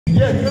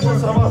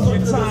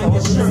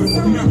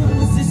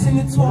Position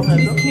to talk to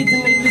these kids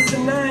and they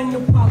listen. I ain't no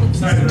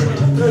politics. I had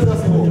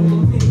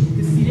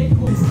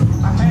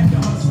to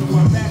hustle.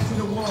 I'm back to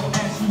the wall,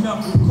 ashing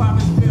up.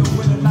 Province bill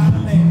with a lot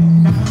of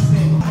land. Now I'm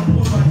saying,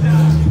 before I die,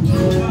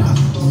 I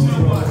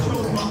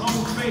chose my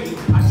own fate.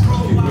 I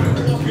drove my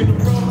walk in the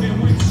road and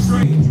went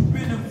straight. You've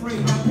been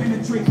afraid. I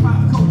penetrate pop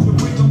culture,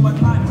 bring them a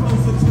lot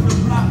closer to the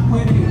block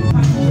where they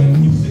create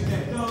music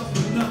that does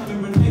but nothing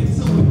relate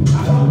to it. I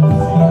hope you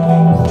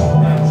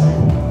see that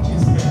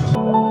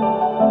true.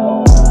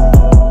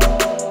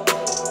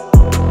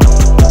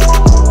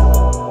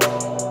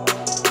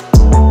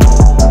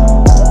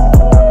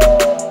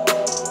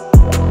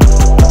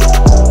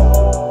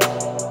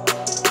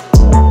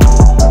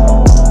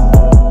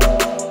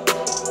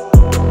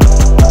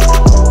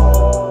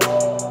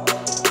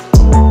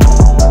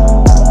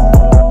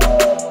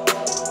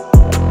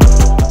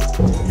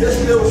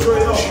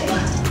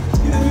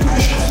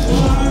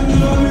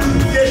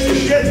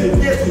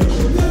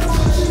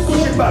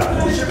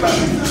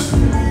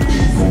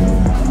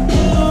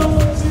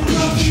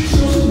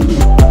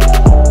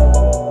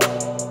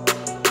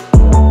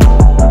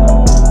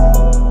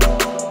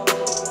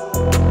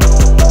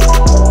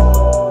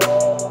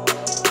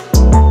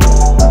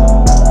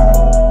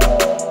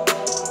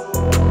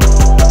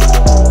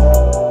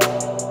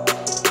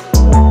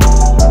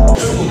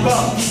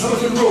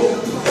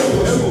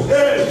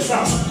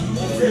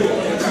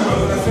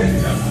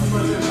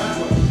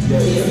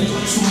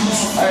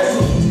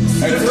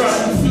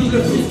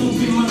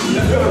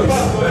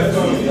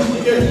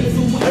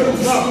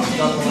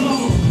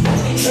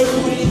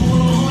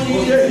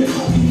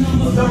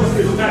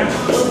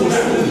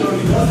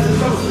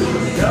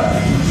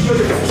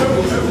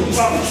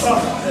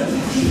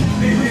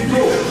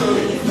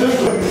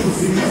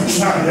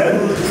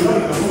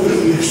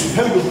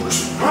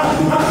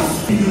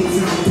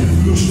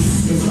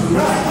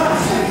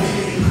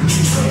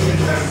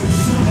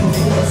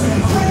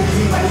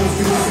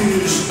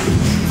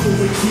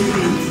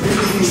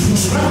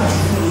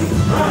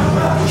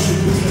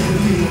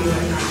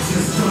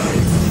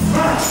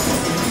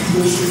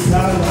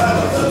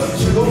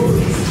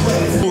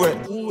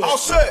 All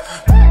set.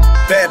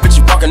 Bad bitch,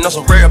 you walking on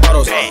some red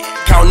bottles.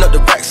 Counting up the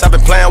racks, I've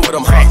been playing with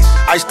them.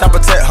 Ice top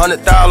protect,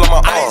 100,000 on my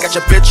arm. Got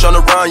your bitch on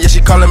the run, yeah, she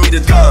calling me the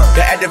gun.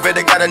 The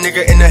activator got a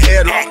nigga in the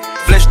headlock.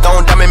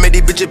 Flintstone diamond made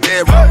these bitches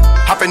bed rock.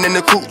 Hopping in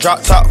the coupe,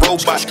 drop top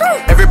robot.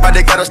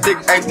 Everybody got a stick,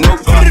 ain't no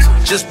blocks.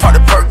 Just part the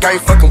perk, I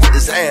ain't fucking with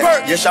his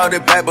hand. Yeah, shout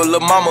it bad, but lil'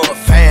 mama a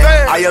fan.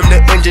 I am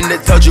the engine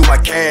that told you I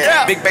can.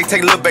 Big bang,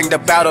 take lil' bang, the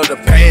battle the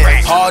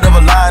pan. Hard of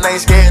a line, I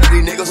ain't scared of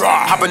these niggas.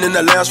 Hopping in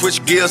the lounge, switch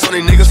gears on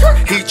these niggas.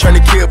 He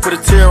tryna kill, put a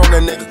tear on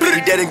that nigga.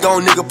 He dead and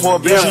gone, nigga, pour a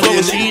bitch. She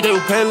overseas, they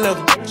were pan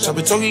level.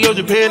 Shopping Tokyo,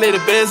 Japan, they the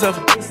best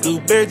ever.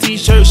 Blueberry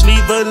t-shirt,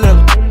 sleeve button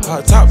leather.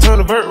 Hard top, turn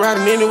the vert,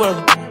 riding any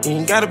weather. You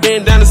ain't gotta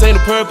bend down, this ain't a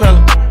propeller.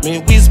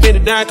 Man, we spend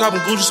it down,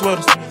 copping Gucci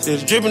sweaters.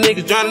 There's dripping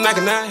niggas drowning, I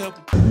cannot help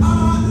it.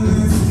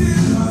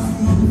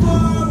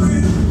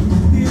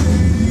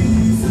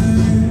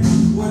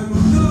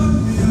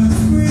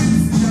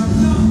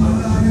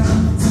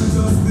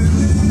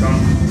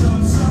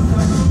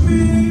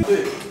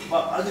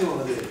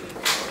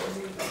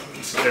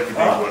 Every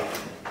day work,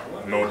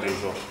 no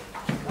days off.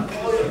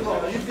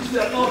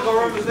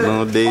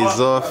 No days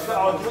off.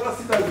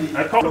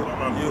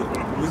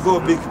 We go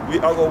big,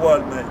 I go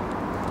wild, man.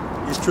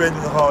 He's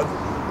training hard.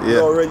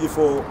 Yeah. We're ready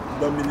for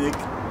Dominic.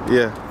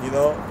 Yeah. You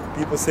know,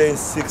 people saying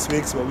 6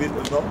 weeks, but we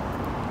don't know.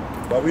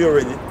 But we are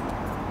ready.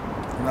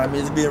 And I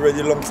mean, it's been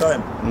ready a long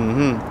time.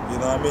 You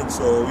know what I mean?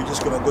 So we're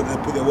just gonna go there,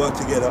 put the work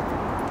together,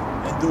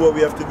 and do what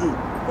we have to do,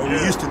 what we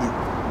used to do.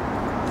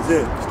 That's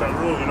it. It's that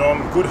rule, you know,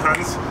 I'm in good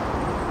hands.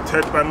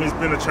 Ted Bami's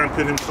been a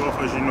champion himself,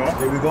 as you know.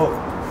 Here we go.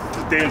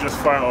 He's a dangerous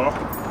fighter,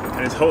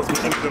 and it's helped me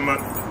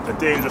implement a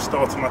dangerous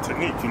style to my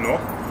technique, you know.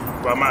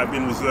 Where I might have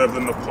been reserved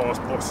in the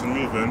past, boxing,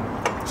 moving,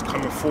 just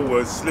coming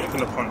forward, slipping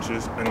the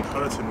punches, and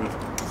hurting with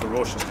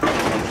ferocious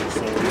counter punches.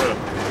 So yeah,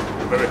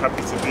 I'm very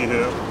happy to be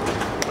here.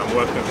 I'm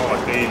working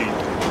hard daily,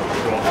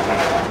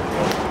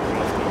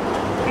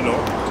 you know.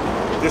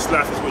 This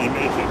life is what you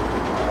make it.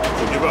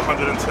 So give it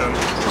 110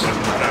 whenever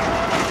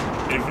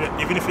you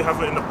can. Even if you have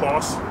it in the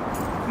past,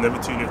 never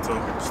too late to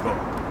stop.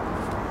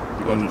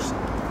 You gotta just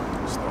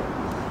stop.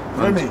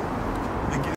 Remy.